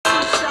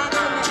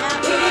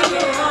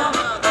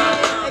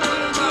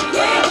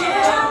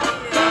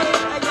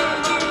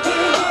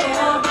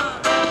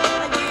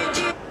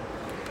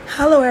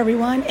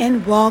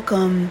and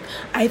welcome.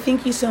 I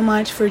thank you so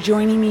much for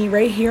joining me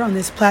right here on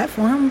this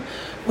platform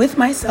with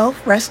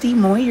myself, Rusty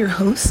Moy, your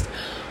host.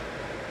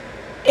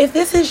 If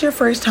this is your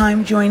first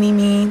time joining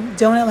me,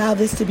 don't allow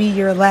this to be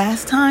your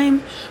last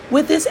time.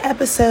 With this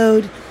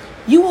episode,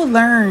 you will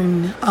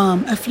learn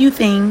a few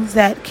things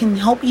that can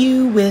help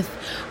you with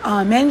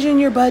managing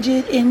your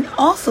budget and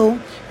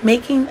also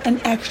making an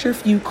extra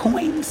few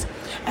coins.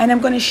 And I'm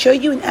going to show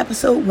you in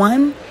episode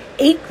 1,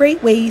 8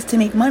 great ways to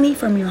make money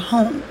from your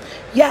home.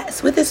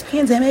 Yes, with this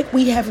pandemic,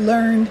 we have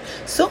learned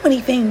so many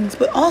things,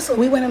 but also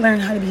we want to learn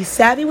how to be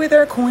savvy with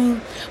our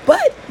coin,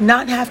 but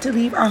not have to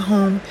leave our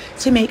home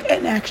to make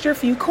an extra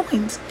few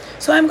coins.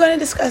 So I'm going to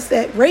discuss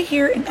that right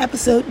here in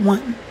episode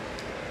 1.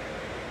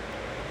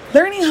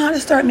 Learning how to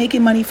start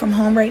making money from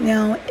home right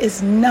now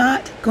is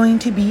not going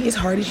to be as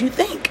hard as you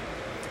think.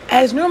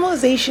 As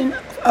normalization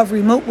of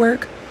remote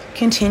work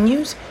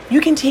continues,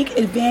 you can take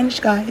advantage,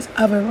 guys,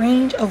 of a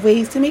range of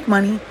ways to make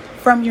money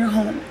from your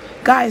home.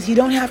 Guys, you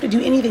don't have to do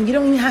anything. You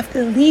don't even have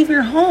to leave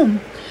your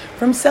home.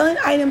 From selling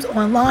items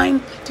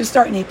online to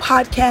starting a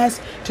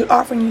podcast to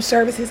offering you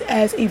services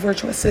as a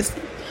virtual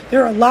assistant.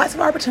 There are lots of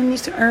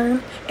opportunities to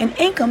earn an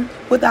income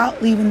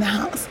without leaving the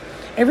house.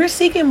 If you're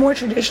seeking more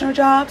traditional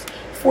jobs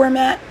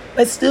format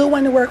but still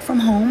want to work from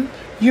home,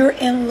 you're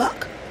in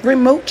luck.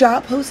 Remote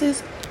job posts,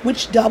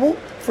 which doubled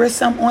for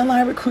some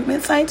online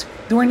recruitment sites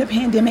during the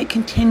pandemic,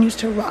 continues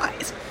to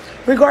rise.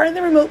 Regarding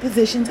the remote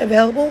positions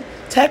available,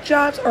 tech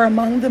jobs are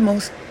among the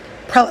most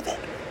relevant.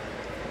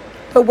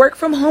 But work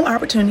from home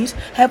opportunities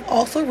have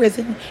also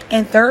risen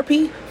in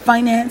therapy,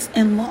 finance,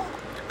 and law.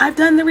 I've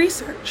done the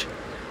research.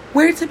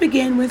 Where to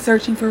begin when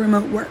searching for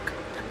remote work?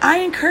 I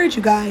encourage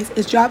you guys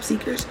as job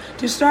seekers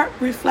to start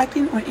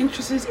reflecting on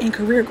interests and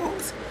career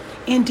goals.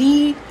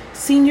 Indeed,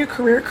 senior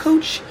career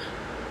coach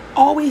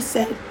always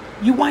said,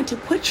 you want to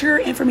put your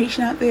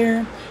information out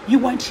there, you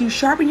want to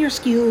sharpen your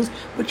skills,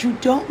 but you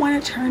don't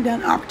want to turn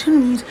down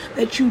opportunities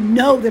that you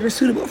know that are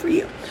suitable for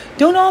you.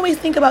 Don't always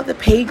think about the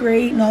pay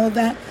grade and all of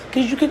that,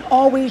 because you can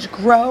always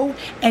grow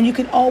and you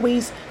can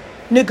always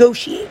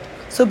negotiate.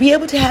 So be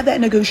able to have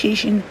that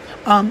negotiation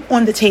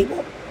on the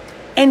table.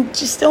 And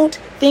just don't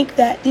think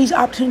that these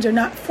opportunities are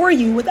not for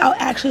you without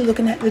actually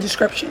looking at the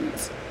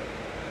descriptions.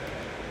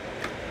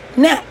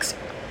 Next,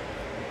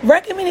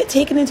 recommended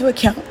taking into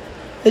account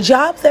the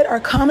jobs that are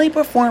commonly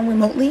performed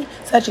remotely,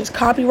 such as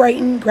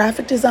copywriting,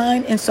 graphic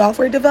design, and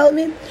software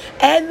development.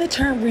 Adding the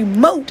term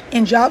remote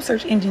in job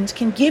search engines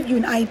can give you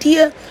an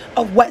idea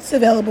of what's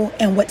available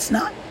and what's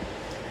not.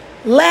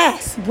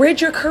 Last,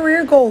 bridge your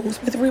career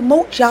goals with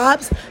remote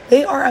jobs.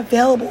 They are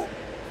available.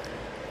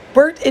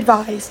 Bert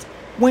advised,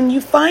 when you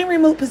find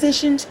remote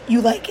positions,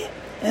 you like it.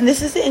 And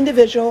this is the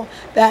individual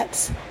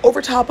that's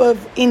over top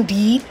of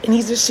Indeed, and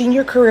he's a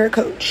senior career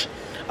coach.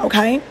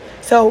 Okay?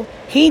 So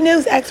he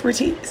knows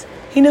expertise.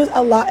 He knows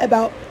a lot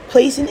about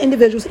placing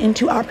individuals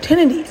into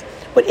opportunities.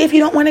 But if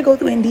you don't want to go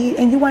through Indeed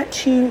and you want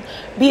to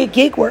be a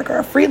gig worker,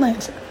 a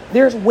freelancer,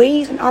 there's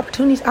ways and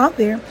opportunities out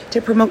there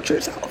to promote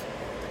yourself.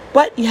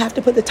 But you have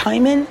to put the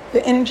time in,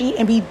 the energy,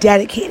 and be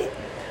dedicated.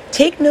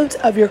 Take notes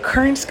of your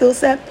current skill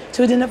set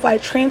to identify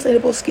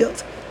translatable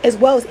skills, as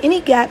well as any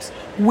gaps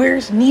where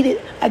it's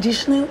needed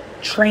additional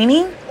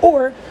training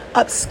or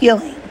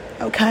upskilling.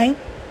 Okay?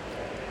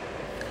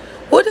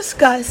 We'll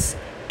discuss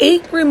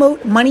 8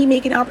 remote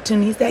money-making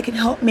opportunities that can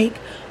help make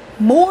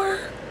more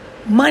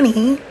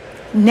money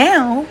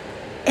now,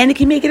 and it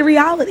can make it a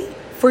reality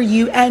for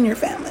you and your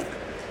family.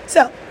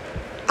 So,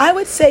 I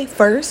would say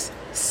first,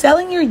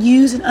 selling your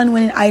used and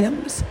unwanted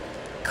items.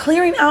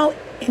 Clearing out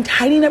and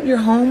tidying up your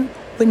home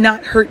would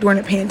not hurt during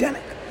a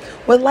pandemic.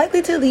 Would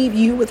likely to leave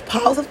you with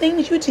piles of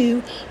things you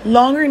do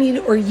longer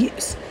needed or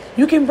use.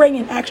 You can bring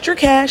in extra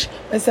cash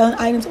by selling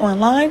items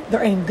online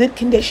that are in good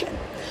condition.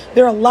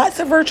 There are lots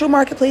of virtual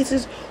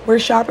marketplaces where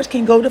shoppers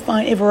can go to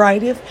find a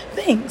variety of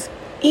things.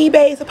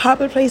 eBay is a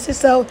popular place to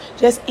sell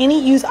just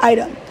any used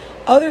item.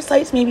 Other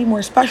sites may be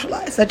more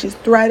specialized, such as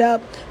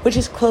ThredUp, which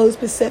is clothes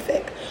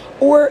specific.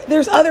 Or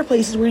there's other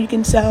places where you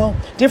can sell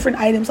different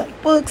items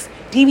like books,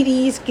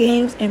 DVDs,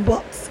 games, and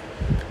books.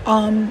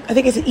 I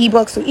think it's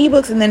ebooks, so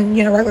ebooks and then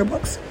regular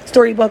books,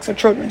 storybooks or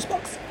children's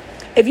books.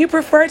 If you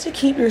prefer to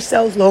keep your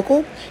sales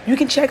local, you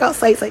can check out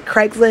sites like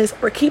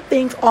Craigslist or keep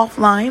things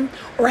offline,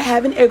 or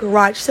having a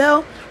garage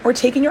sale or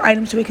taking your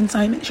items to a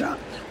consignment shop,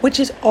 which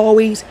is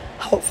always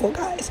helpful,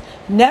 guys.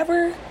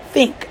 Never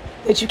think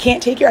that you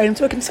can't take your items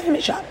to a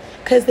consignment shop,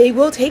 because they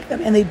will take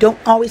them and they don't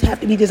always have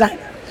to be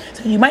designer.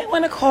 So you might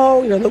want to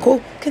call your local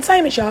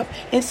consignment shop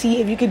and see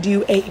if you could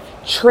do a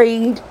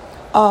trade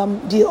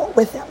deal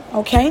with them,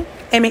 okay?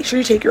 And make sure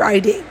you take your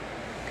ID.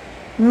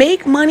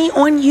 Make money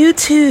on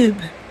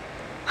YouTube.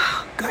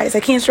 Guys,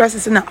 I can't stress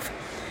this enough.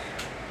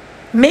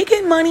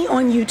 Making money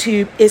on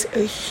YouTube is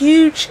a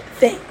huge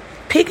thing.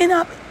 Picking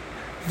up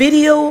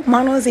video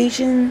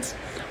monetizations,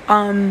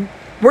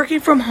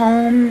 working from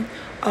home,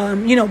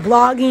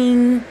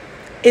 blogging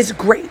is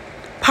great.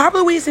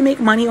 Popular ways to make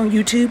money on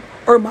YouTube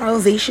are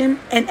monetization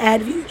and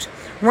ad views,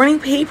 running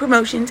paid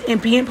promotions,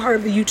 and being part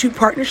of the YouTube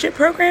partnership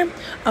program,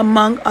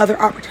 among other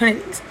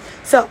opportunities.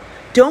 So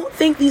Don't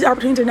think these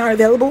opportunities are not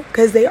available,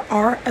 because they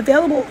are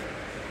available.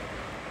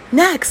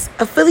 Next,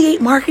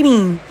 affiliate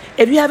marketing.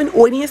 If you have an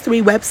audience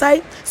through a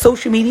website,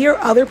 social media, or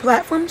other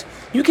platforms,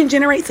 you can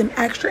generate some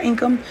extra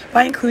income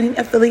by including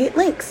affiliate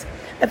links.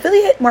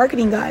 Affiliate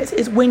marketing, guys,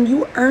 is when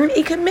you earn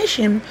a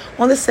commission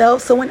on the sale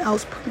of someone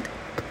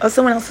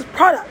else's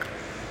product.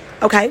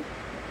 Okay?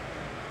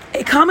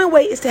 A common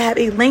way is to have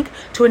a link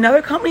to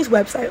another company's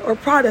website or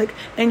product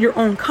and your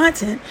own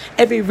content.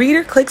 If a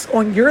reader clicks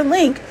on your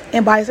link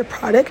and buys a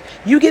product,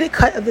 you get a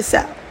cut of the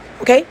sale.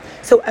 Okay?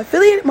 So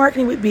affiliate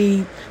marketing would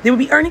be, they would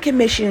be earning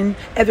commission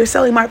if they're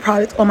selling my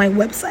products on my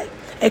website.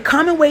 A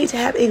common way to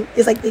have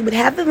is like they would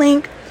have the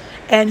link,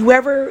 and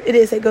whoever it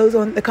is that goes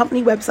on the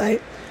company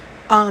website,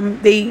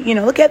 they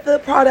look at the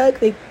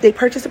product, they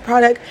purchase the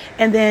product,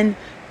 and then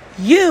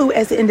you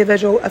as the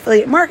individual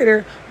affiliate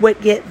marketer would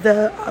get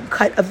the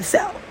cut of the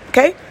sale.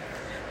 Okay?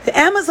 The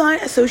Amazon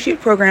Associate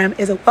Program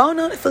is a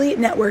well-known affiliate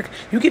network.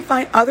 You can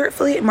find other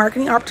affiliate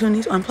marketing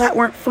opportunities on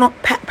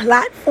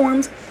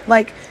platforms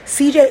like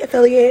CJ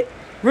Affiliate,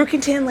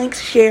 Rakuten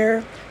Links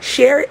Share,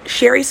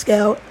 Sherry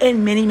Scale,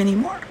 and many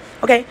more.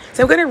 Okay,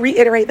 so I'm going to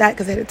reiterate that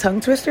because I had a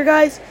tongue twister,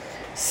 guys.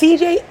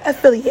 CJ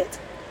Affiliate,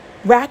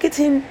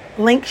 Rakuten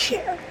Link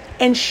Share,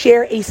 and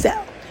Share a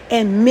Sale,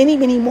 and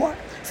many more.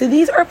 So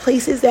these are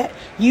places that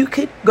you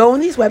could go on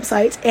these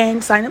websites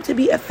and sign up to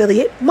be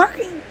affiliate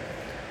marketing.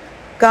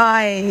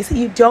 Guys,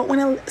 you don't want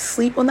to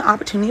sleep on the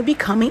opportunity of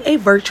becoming a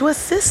virtual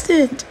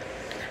assistant.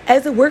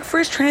 As the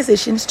workforce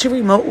transitions to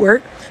remote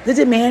work, the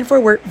demand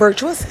for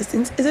virtual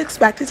assistants is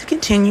expected to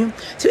continue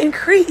to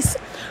increase.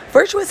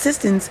 Virtual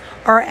assistants,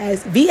 or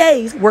as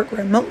VAs, work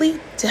remotely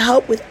to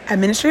help with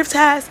administrative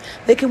tasks.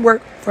 They can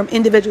work from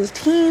individuals'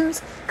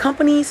 teams,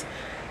 companies,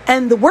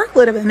 and the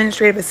workload of an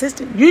administrative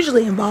assistant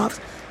usually involves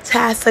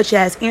tasks such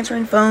as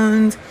answering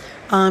phones,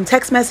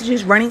 text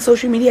messages, running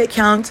social media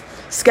accounts,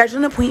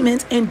 scheduling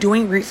appointments, and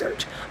doing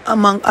research,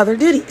 among other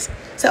duties.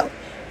 So,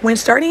 when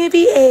starting a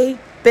VA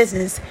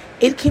business,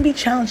 it can be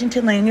challenging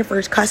to land your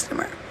first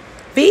customer.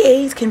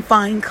 VAs can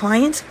find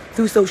clients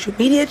through social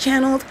media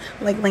channels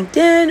like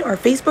LinkedIn or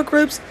Facebook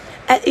groups,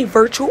 at a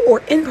virtual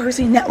or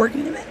in-person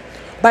networking event,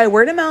 by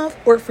word of mouth,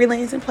 or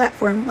freelancing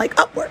platform like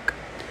Upwork.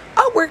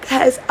 Upwork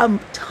has a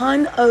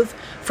ton of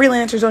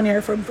freelancers on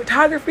there, from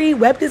photography,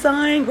 web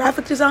design,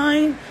 graphic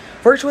design,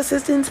 virtual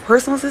assistants,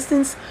 personal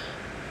assistants,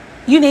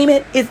 you name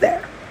it, it's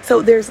there.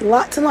 So there's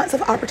lots and lots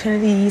of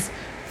opportunities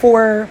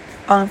for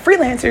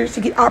freelancers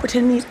to get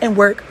opportunities and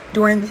work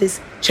during this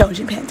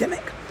challenging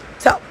pandemic.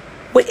 So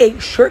with a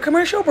short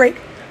commercial break,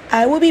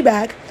 I will be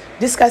back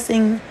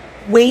discussing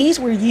ways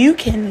where you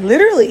can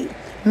literally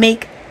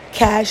make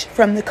cash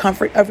from the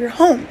comfort of your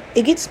home.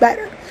 It gets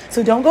better.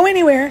 So don't go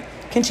anywhere.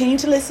 Continue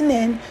to listen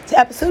in to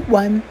episode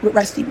 1 with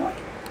Rusty Moy.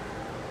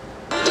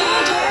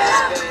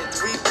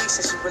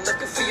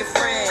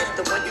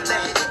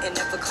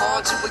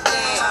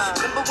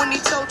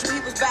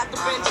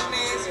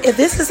 If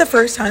this is the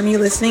first time you're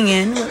listening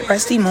in with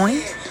Rusty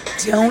Moy,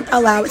 don't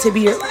allow it to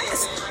be your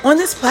last. On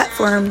this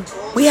platform,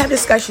 we have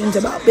discussions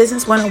about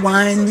Business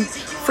 101,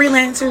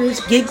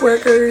 freelancers, gig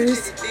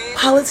workers,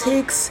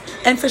 politics,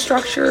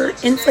 infrastructure,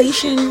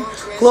 inflation,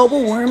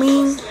 global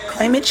warming,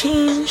 climate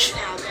change,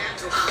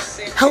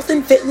 health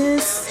and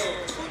fitness,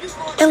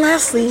 and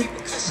lastly,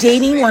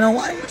 dating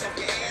 101.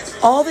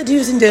 All the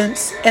do's and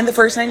don'ts in the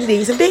first 90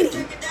 days of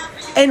dating,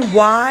 and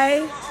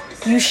why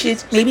you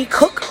should maybe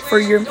cook for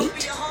your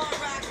mate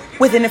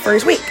within the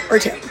first week or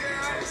 2.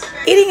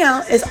 Eating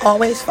out is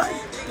always fun,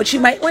 but you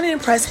might want to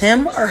impress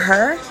him or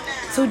her,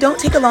 so don't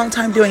take a long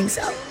time doing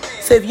so.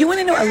 So if you want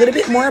to know a little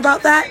bit more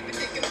about that,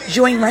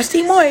 join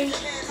Rusty Moy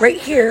right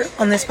here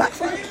on this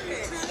platform.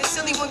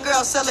 Silly when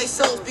girls sell their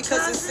souls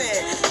because it's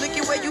sin. Look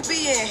at where you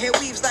be in. Hair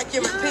weaves like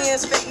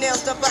Europeans. Fake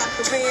nails stuff out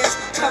the bins.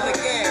 Come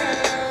again.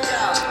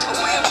 A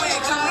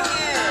win-win. Come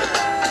again.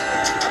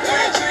 A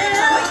win-win.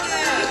 Come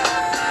again.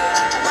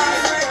 A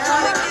win-win.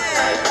 Come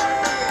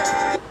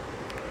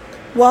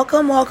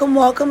again.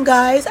 Welcome,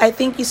 guys. I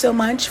thank you so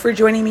much for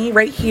joining me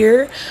right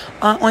here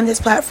on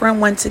this platform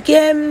once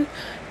again.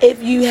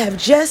 If you have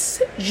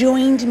just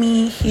joined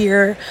me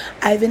here,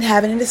 I've been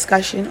having a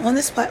discussion on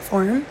this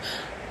platform.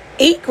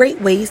 8 great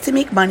ways to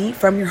make money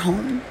from your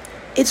home.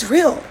 It's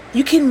real.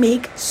 You can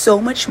make so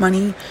much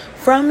money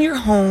from your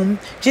home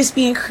just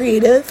being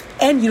creative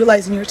and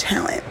utilizing your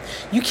talent.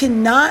 You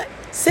cannot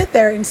sit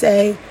there and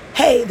say,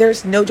 hey,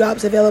 there's no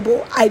jobs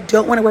available. I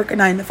don't want to work a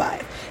 9 to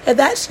 5. If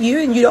that's you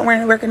and you don't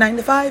want to work a 9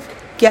 to 5,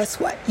 guess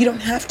what? You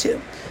don't have to.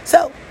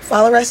 So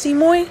follow Rusty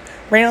Moy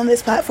right on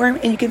this platform,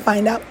 and you can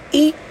find out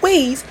 8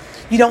 ways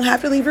you don't have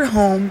to leave your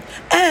home,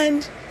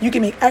 and you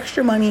can make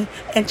extra money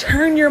and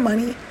turn your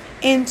money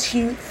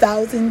into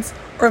thousands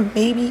or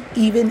maybe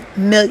even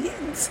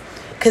millions.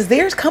 Because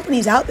there's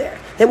companies out there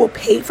that will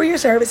pay for your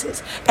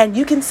services, and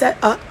you can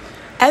set up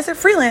as a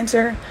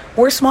freelancer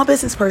or a small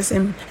business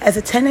person as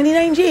a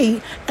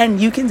 1099G, and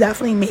you can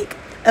definitely make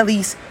at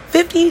least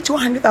 $50,000 to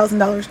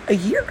 $100,000 a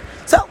year.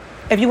 So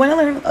if you want to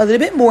learn a little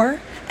bit more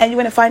and you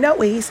want to find out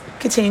ways,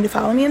 continue to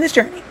follow me on this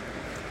journey.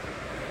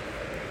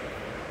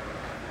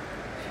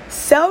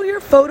 Sell your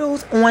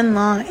photos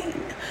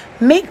online.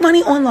 Make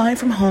money online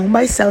from home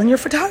by selling your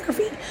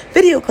photography,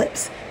 video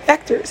clips,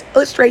 vectors,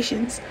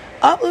 illustrations.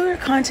 Upload your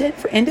content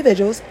for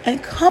individuals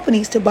and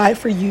companies to buy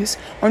for use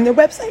on their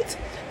websites,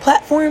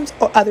 platforms,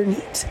 or other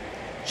needs.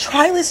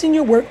 Try listing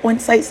your work on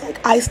sites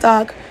like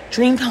iStock,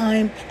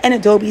 Dreamtime, and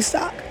Adobe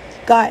Stock.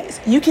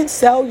 Guys, you can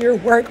sell your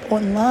work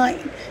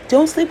online.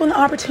 Don't sleep on the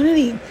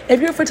opportunity. If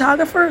you're a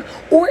photographer,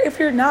 or if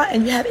you're not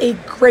and you have a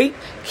great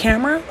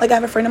camera, like I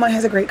have a friend of mine who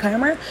has a great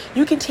camera,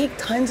 you can take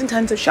tons and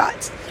tons of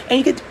shots and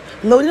you can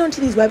load it onto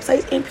these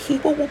websites and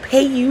people will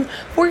pay you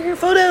for your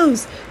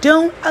photos.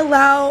 Don't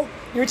allow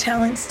your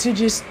talents to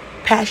just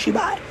pass you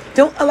by.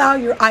 Don't allow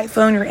your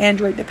iPhone or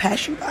Android to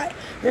pass you by.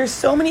 There's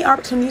so many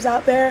opportunities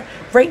out there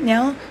right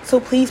now, so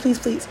please, please,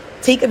 please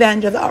take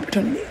advantage of the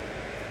opportunity.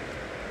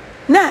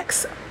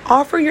 Next,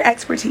 offer your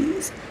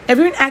expertise. If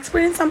you're an expert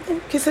in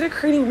something, consider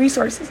creating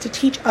resources to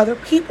teach other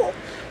people.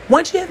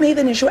 Once you have made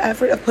the initial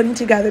effort of putting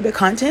together the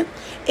content,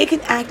 it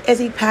can act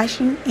as a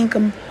passion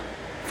income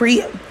for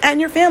you and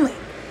your family.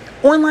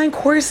 Online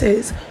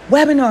courses,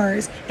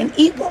 webinars, and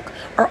ebook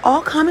are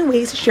all common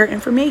ways to share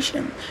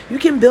information. You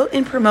can build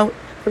and promote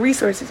the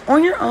resources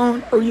on your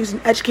own or use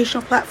an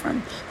educational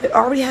platform that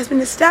already has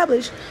been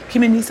established,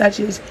 communities such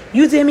as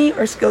Udemy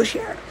or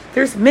Skillshare.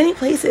 There's many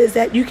places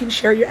that you can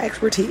share your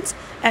expertise,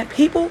 and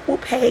people will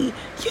pay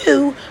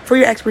you for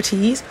your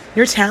expertise,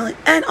 your talent,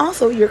 and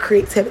also your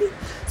creativity.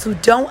 So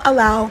don't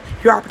allow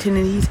your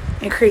opportunities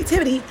and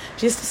creativity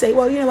just to say,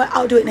 well, you know what,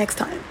 I'll do it next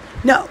time.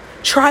 No.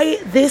 Try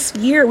it this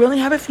year. We only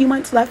have a few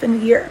months left in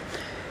the year.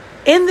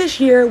 End this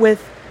year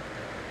with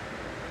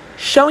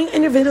showing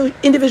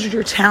individuals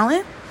your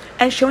talent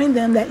and showing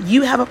them that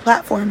you have a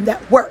platform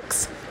that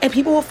works. And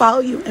people will follow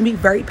you and be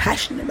very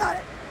passionate about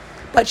it.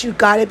 But you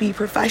gotta be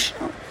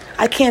professional.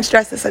 I can't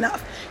stress this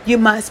enough. You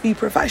must be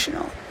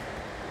professional.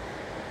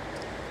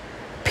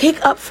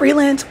 Pick up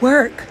freelance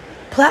work.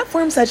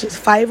 Platforms such as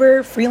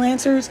Fiverr,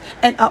 Freelancers,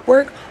 and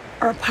Upwork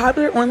are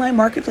popular online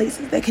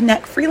marketplaces that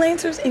connect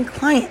freelancers and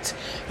clients.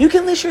 You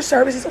can list your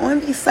services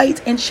on these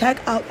sites and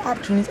check out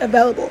opportunities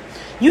available.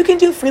 You can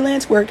do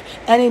freelance work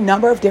in a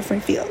number of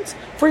different fields.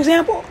 For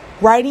example,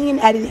 writing and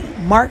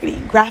editing,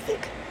 marketing,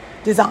 graphic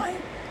design,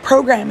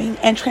 programming,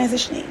 and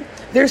transitioning.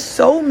 There's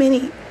so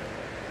many.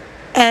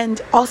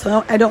 And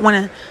also, I don't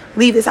want to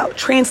leave this out,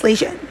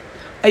 translation.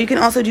 You can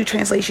also do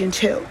translation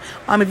too.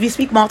 If you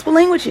speak multiple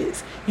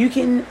languages, you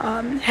can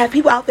have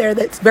people out there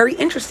that's very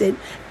interested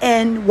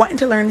in wanting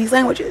to learn these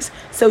languages.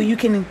 So you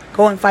can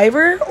go on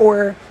Fiverr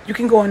or you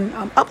can go on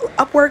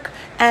Upwork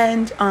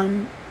and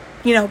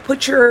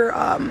put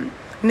your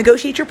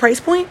negotiate your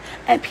price point,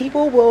 and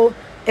people will,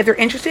 if they're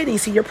interested and you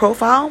see your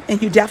profile, and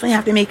you definitely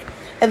have to make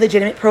a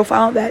legitimate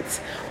profile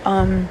that's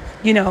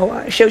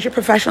shows your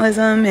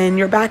professionalism and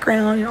your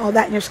background and all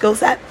that and your skill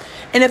set.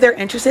 And if they're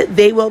interested,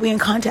 they will be in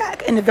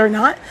contact. And if they're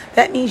not,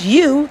 that means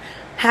you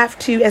have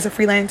to, as a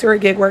freelancer or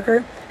gig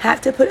worker,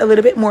 have to put a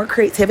little bit more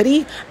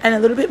creativity and a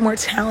little bit more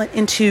talent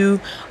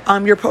into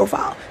your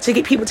profile to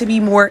get people to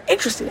be more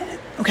interested in it.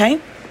 Okay?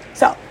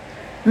 So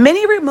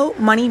many remote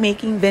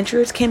money-making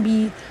ventures can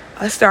be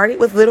started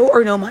with little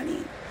or no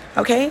money.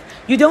 Okay?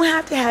 You don't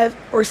have to have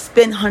or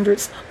spend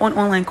hundreds on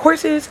online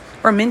courses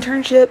or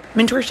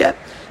mentorship.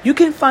 You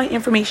can find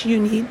information you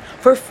need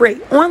for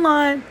free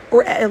online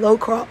or at a low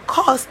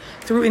cost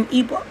through an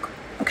ebook.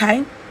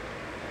 Okay?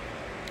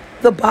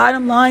 The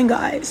bottom line,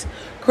 guys,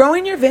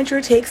 growing your venture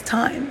takes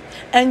time,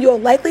 and you'll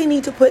likely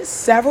need to put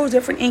several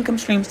different income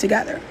streams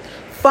together.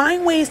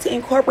 Find ways to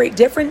incorporate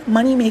different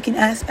money-making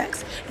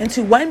aspects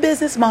into one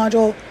business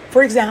module.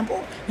 For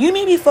example, you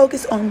may be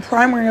focused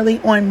primarily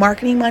on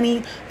marketing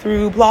money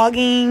through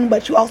blogging,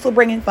 but you also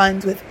bring in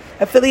funds with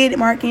affiliated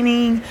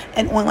marketing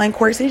and online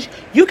courses.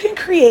 You can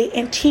create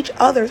and teach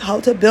others how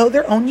to build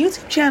their own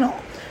YouTube channel.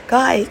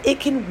 Guys, it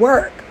can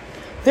work.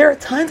 There are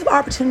tons of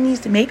opportunities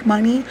to make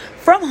money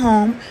from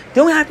home.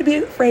 Don't have to be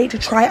afraid to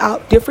try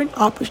out different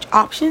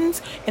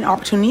options and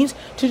opportunities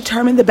to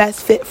determine the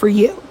best fit for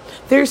you.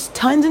 There's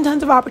tons and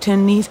tons of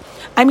opportunities.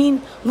 I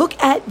mean,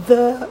 look at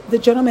the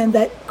gentleman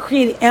that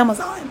created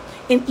Amazon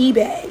and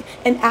eBay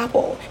and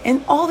Apple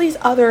and all these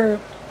other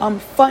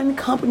fun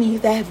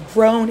companies that have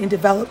grown and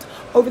developed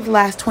over the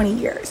last 20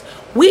 years.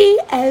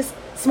 We as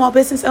small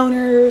business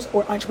owners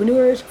or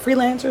entrepreneurs,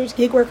 freelancers,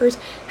 gig workers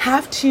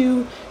have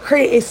to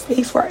create a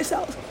space for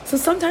ourselves. So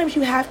sometimes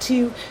you have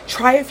to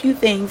try a few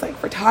things like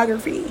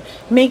photography,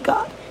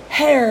 makeup,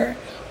 hair,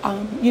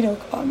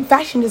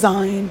 fashion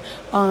design,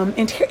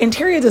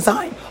 interior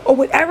design, or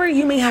whatever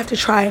you may have to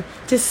try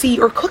to see,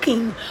 or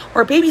cooking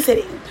or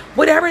babysitting,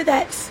 whatever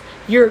that's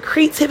your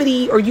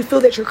creativity or you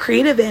feel that you're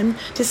creative in,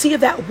 to see if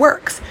that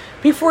works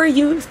before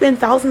you spend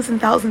thousands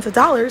and thousands of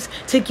dollars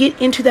to get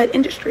into that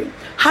industry.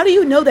 How do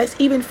you know that's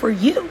even for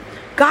you?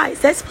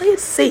 Guys, let's play it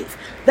safe.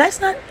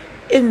 Let's not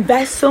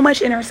invest so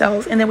much in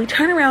ourselves and then we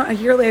turn around a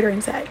year later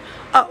and say,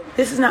 oh,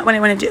 this is not what I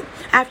want to do.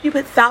 After you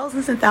put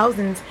thousands and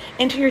thousands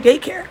into your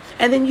daycare,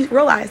 and then you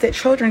realize that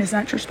children is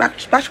not your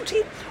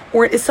specialty,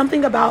 or it's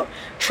something about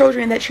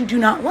children that you do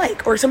not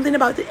like, or something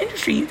about the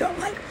industry you don't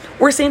like,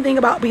 or same thing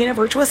about being a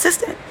virtual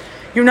assistant.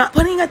 You're not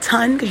putting a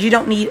ton because you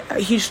don't need a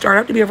huge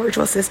startup to be a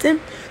virtual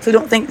assistant. So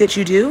don't think that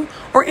you do.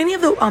 Or any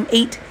of the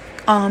 8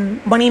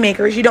 money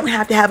makers. You don't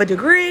have to have a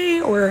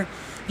degree or,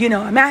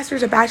 a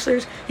master's or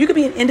bachelor's. You could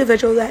be an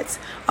individual that's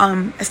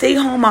a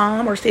stay-at-home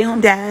mom or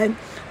stay-at-home dad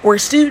or a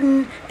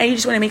student, and you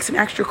just want to make some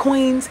extra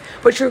coins,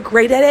 but you're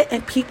great at it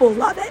and people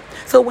love it.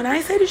 So when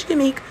I say that you can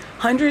make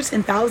hundreds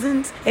and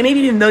thousands and maybe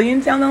even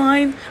millions down the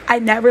line, I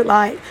never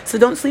lied. So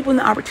don't sleep on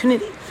the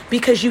opportunity,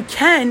 because you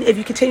can, if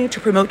you continue to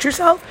promote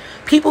yourself.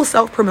 People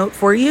self-promote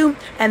for you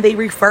and they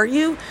refer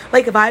you.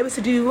 Like if I was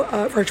to do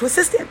a virtual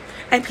assistant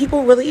and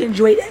people really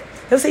enjoyed it,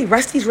 they'll say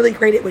Rusty's really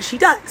great at what she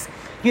does.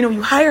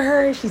 You hire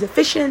her, she's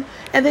efficient,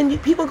 and then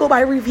people go by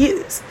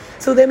reviews.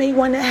 So they may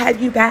want to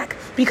have you back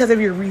because of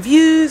your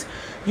reviews,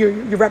 your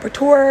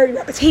repertoire, your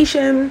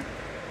reputation,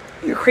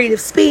 your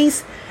creative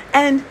space,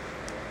 and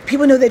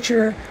people know that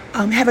you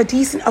have a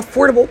decent,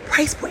 affordable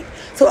price point.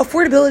 So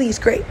affordability is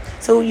great.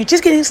 So you're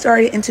just getting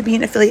started into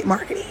being affiliate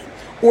marketing,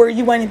 or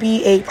you want to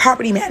be a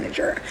property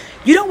manager.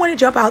 You don't want to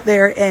jump out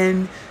there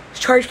and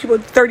charge people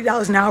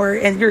 $30 an hour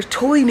and you're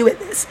totally new at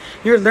this.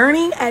 You're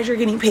learning as you're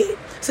getting paid.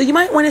 So you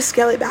might want to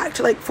scale it back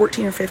to like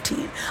 14 or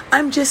 15.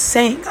 I'm just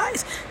saying,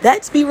 guys,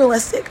 let's be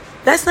realistic.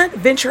 Let's not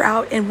venture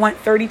out and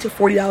want $30 to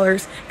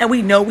 $40. And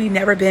we know we've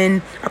never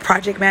been a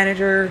project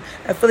manager,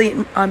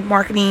 affiliate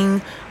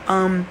marketing,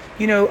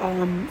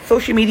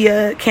 social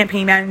media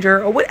campaign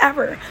manager, or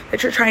whatever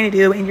that you're trying to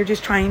do. And you're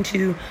just trying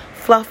to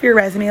fluff your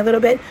resume a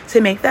little bit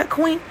to make that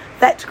coin.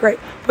 That's great.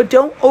 But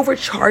don't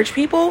overcharge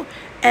people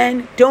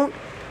and don't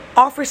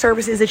offer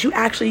services that you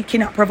actually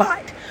cannot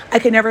provide. I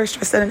can never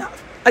stress that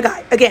enough.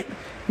 Again,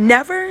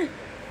 never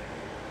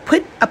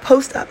put a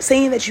post up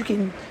saying that you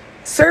can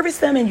service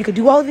them and you can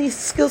do all of these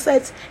skill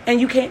sets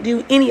and you can't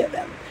do any of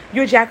them.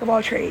 You're a jack of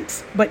all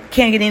trades, but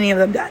can't get any of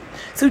them done.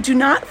 So do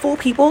not fool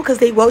people, because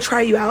they will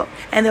try you out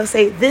and they'll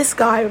say this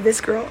guy or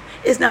this girl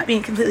is not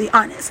being completely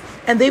honest,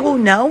 and they will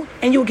know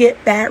and you'll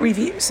get bad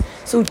reviews.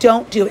 So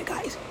don't do it,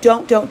 guys.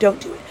 Don't do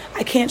it.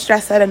 I can't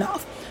stress that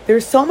enough.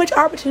 There's so much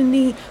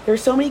opportunity.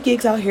 There's so many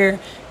gigs out here.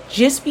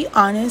 Just be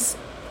honest,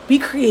 be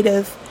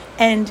creative,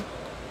 and,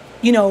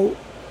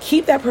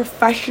 keep that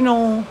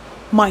professional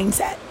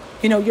mindset.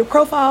 Your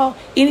profile,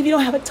 even if you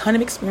don't have a ton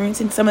of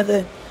experience in some of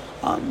the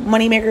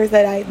money makers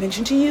that I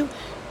mentioned to you,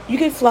 you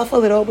can fluff a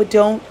little, but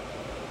don't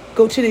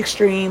go to the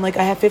extreme. Like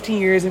I have 15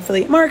 years in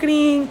affiliate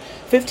marketing,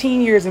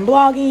 15 years in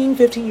blogging,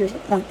 15 years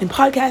in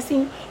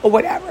podcasting, or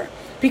whatever,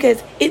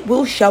 because it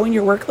will show in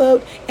your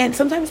workload. And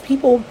sometimes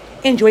people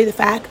enjoy the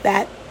fact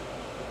that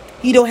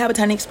you don't have a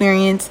ton of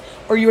experience,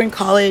 or you're in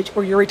college,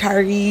 or you're a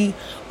retiree,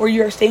 or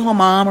you're a stay-home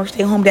mom or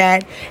stay-home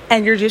dad,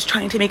 and you're just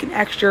trying to make an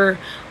extra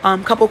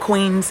couple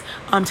coins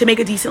to make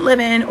a decent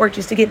living, or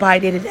just to get by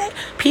day to day.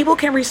 People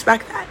can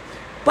respect that.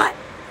 But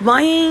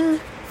lying,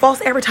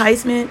 false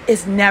advertisement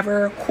is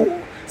never cool.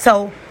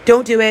 So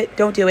don't do it.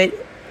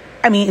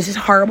 I mean, it's just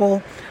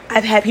horrible.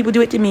 I've had people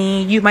do it to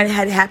me. You might have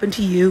had it happen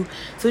to you.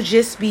 So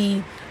just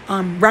be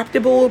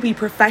reputable, be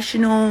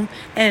professional,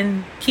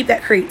 and keep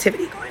that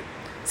creativity going.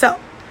 So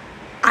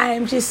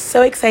I'm just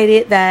so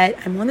excited that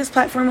I'm on this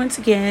platform once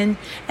again,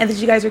 and that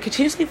you guys are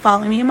continuously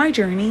following me in my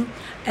journey.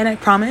 And I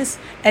promise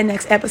in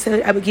next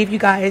episode, I will give you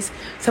guys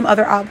some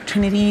other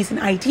opportunities and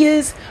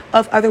ideas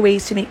of other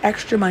ways to make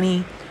extra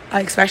money,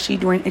 especially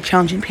during a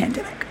challenging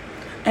pandemic.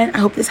 And I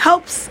hope this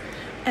helps.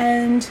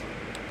 And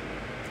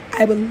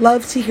I would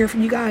love to hear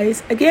from you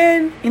guys.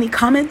 Again, any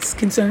comments,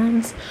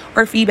 concerns,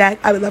 or feedback,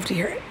 I would love to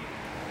hear it.